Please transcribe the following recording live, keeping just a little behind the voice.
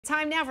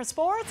Time now for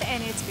sports,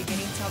 and it's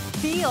beginning to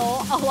feel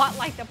a lot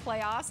like the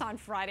playoffs on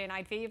Friday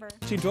Night Fever.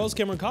 Team 12's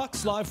Cameron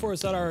Cox live for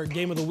us at our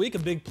game of the week, a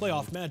big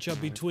playoff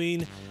matchup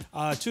between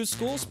two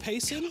schools.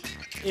 Payson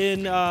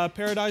in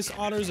Paradise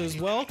Honors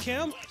as well.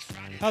 Cam,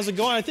 how's it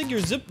going? I think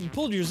you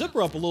pulled your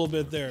zipper up a little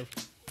bit there.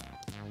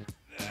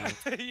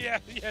 yeah,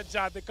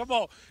 Jonathan, come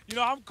on. You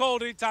know, I'm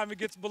cold anytime it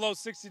gets below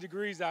 60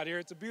 degrees out here.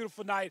 It's a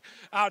beautiful night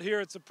out here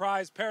at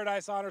Surprise.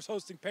 Paradise Honors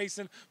hosting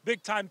Payson,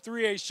 big-time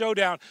 3A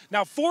showdown.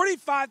 Now,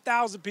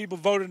 45,000 people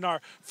voted in our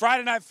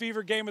Friday Night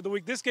Fever game of the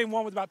week. This game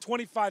won with about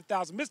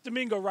 25,000. Miss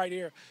Domingo right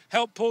here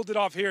pulled it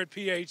off here at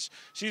PH.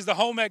 She's the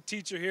home ec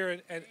teacher here,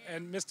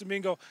 and Miss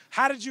Domingo,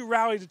 how did you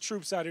rally the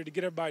troops out here to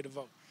get everybody to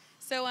vote?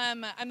 So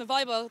I'm the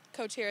volleyball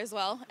coach here as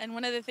well, and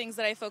one of the things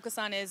that I focus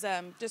on is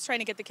just trying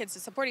to get the kids to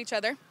support each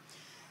other.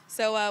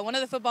 So one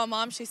of the football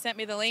moms, she sent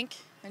me the link,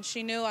 and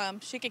she knew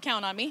she could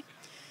count on me.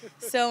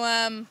 So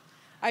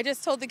I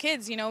just told the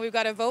kids, you know, we've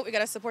got to vote, we've got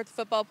to support the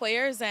football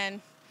players,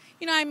 and,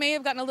 you know, I may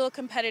have gotten a little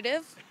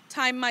competitive,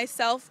 timed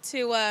myself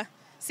to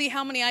see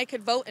how many I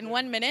could vote in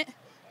 1 minute,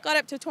 got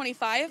up to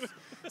 25.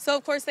 So,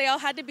 of course, they all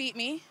had to beat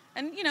me,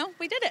 and, you know,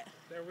 we did it.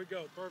 There we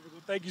go. Perfect.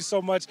 Well, thank you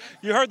so much.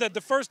 You heard that,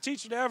 the first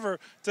teacher ever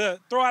to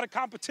throw out a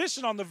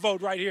competition on the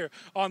vote right here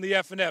on the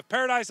FNF.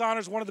 Paradise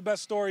Honors, one of the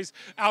best stories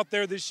out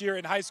there this year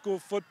in high school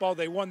football.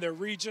 They won their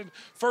region.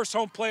 First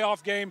home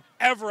playoff game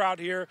ever out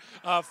here.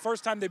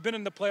 First time they've been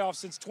in the playoffs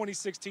since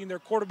 2016. Their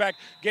quarterback,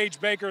 Gage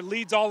Baker,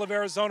 leads all of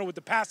Arizona with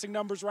the passing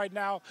numbers right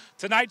now.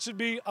 Tonight should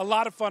be a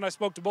lot of fun. I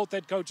spoke to both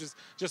head coaches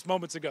just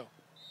moments ago.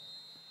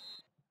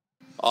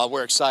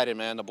 We're excited,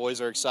 man. The boys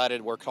are excited,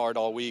 worked hard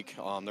all week.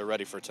 They're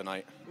ready for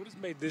tonight. What has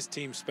made this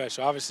team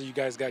special? Obviously, you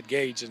guys got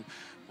Gage, and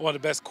one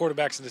of the best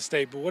quarterbacks in the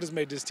state, but what has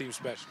made this team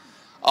special?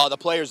 The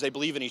players, they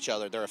believe in each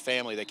other. They're a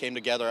family. They came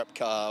together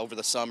over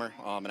the summer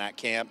and at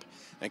camp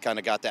and kind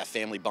of got that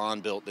family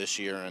bond built this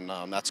year, and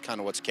that's kind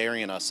of what's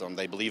carrying us.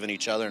 They believe in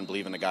each other and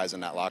believe in the guys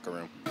in that locker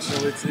room.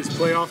 So it's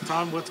playoff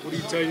time. What do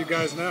you tell you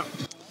guys now?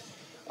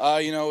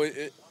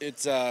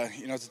 It's a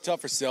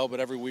tougher sell,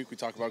 but every week we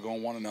talk about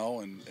going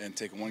 1-0 and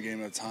taking one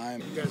game at a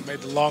time. You guys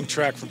made the long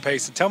track from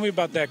Payson. Tell me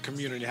about that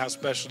community, how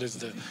special it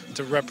is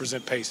to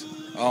represent Payson.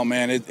 Oh,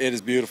 man, it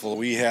is beautiful.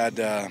 We had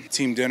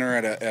team dinner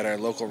at our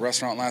local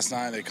restaurant last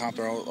night. They comped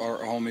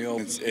our whole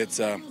meal. It's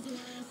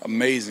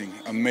amazing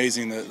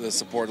the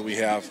support that we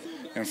have.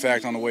 In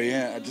fact, on the way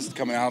in, just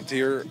coming out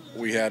here,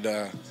 we had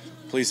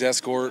police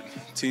escort,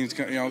 teams,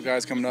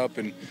 guys coming up,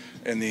 and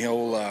the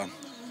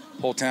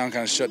whole town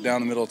kind of shut down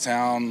in the middle of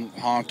town,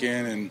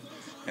 honking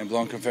and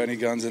blowing confetti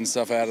guns and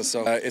stuff at us.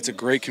 So it's a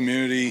great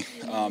community.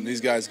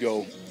 These guys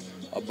go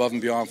above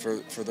and beyond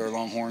for their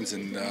Longhorns,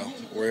 and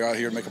we're out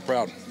here to make them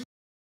proud.